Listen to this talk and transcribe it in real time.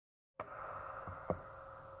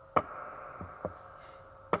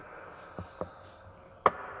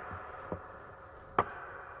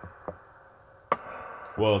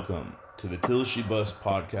Welcome to the Till She Bus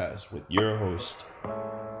podcast with your host,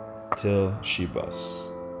 Till She Bus.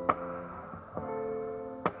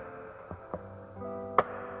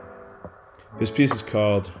 This piece is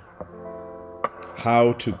called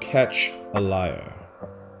How to Catch a Liar.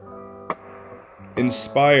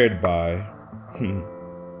 Inspired by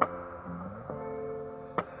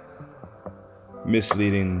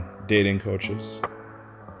misleading dating coaches,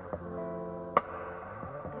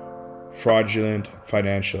 fraudulent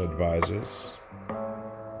financial advisors,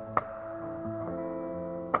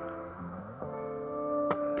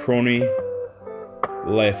 crony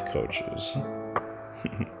life coaches,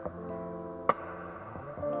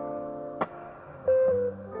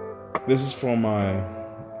 this is for my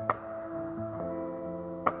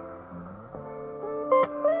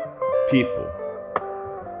people,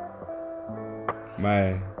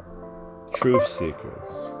 my truth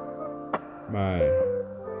seekers, my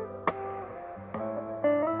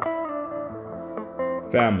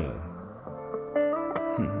family,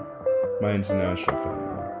 my international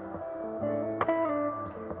family.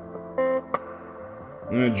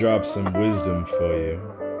 I'm going to drop some wisdom for you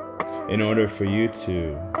in order for you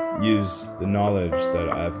to use the knowledge that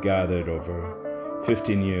I've gathered over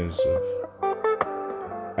 15 years of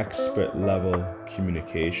expert level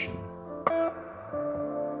communication.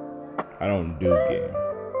 I don't do game.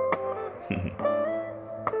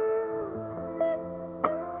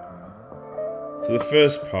 So the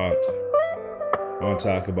first part I want to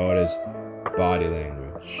talk about is body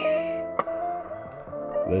language.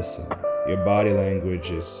 Listen, your body language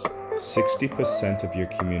is 60% of your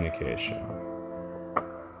communication.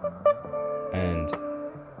 And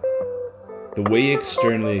the way you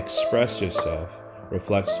externally express yourself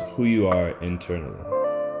reflects who you are internally.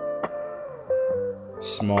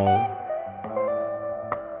 Small,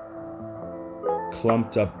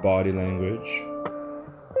 clumped up body language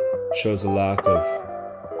shows a lack of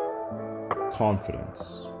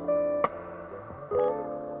confidence.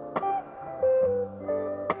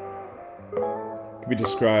 It can be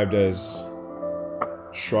described as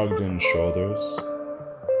shrugged in shoulders,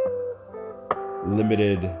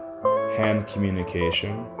 limited hand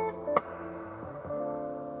communication,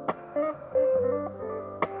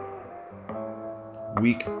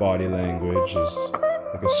 weak body language is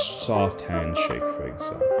like a soft handshake, for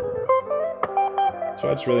example. That's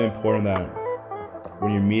why it's really important that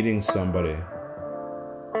when you're meeting somebody,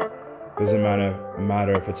 doesn't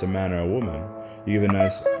matter if it's a man or a woman, you give a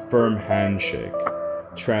nice firm handshake,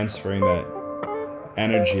 transferring that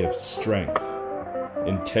energy of strength,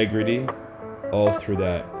 integrity, all through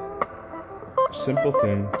that simple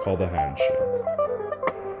thing called a handshake.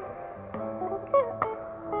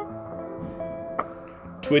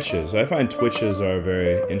 Twitches. I find twitches are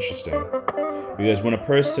very interesting because when a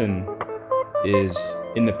person is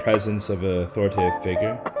in the presence of an authoritative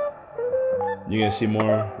figure, you're going to see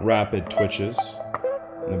more rapid twitches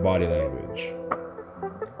in the body language.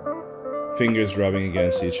 Fingers rubbing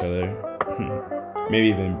against each other, maybe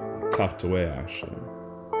even tucked away actually.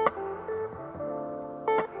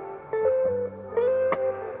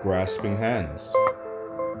 Grasping hands.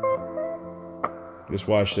 Just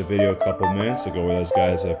watched a video a couple minutes ago where this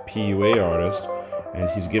guy's a PUA artist and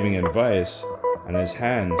he's giving advice and his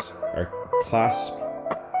hands are clasped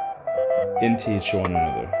into each one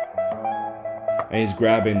another. And he's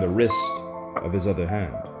grabbing the wrist of his other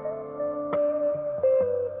hand.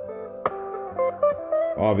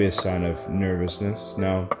 Obvious sign of nervousness.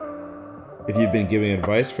 Now, if you've been giving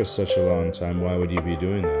advice for such a long time, why would you be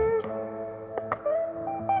doing that?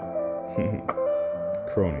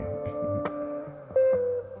 Crony.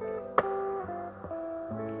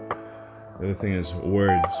 The other thing is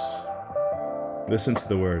words. Listen to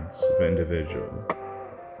the words of an individual.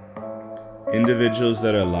 Individuals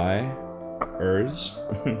that are liars,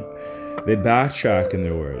 they backtrack in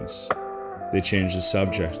their words. They change the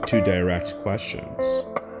subject to direct questions.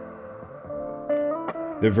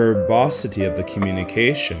 The verbosity of the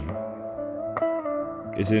communication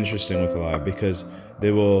is interesting with a liar because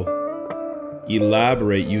they will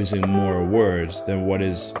elaborate using more words than what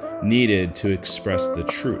is needed to express the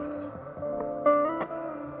truth.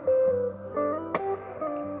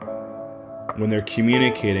 When they're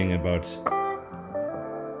communicating about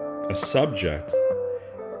a subject,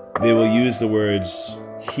 they will use the words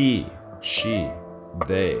he, she,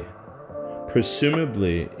 they,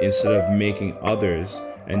 presumably instead of making others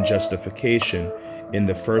and justification in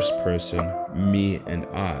the first person, me and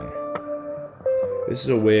I. This is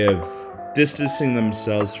a way of distancing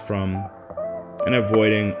themselves from and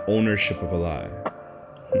avoiding ownership of a lie.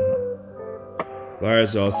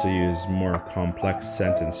 Liars also use more complex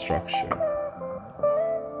sentence structure.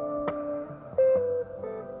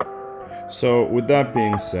 So, with that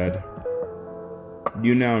being said,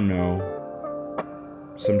 you now know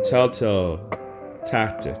some telltale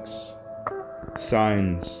tactics,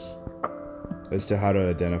 signs as to how to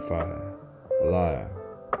identify a liar.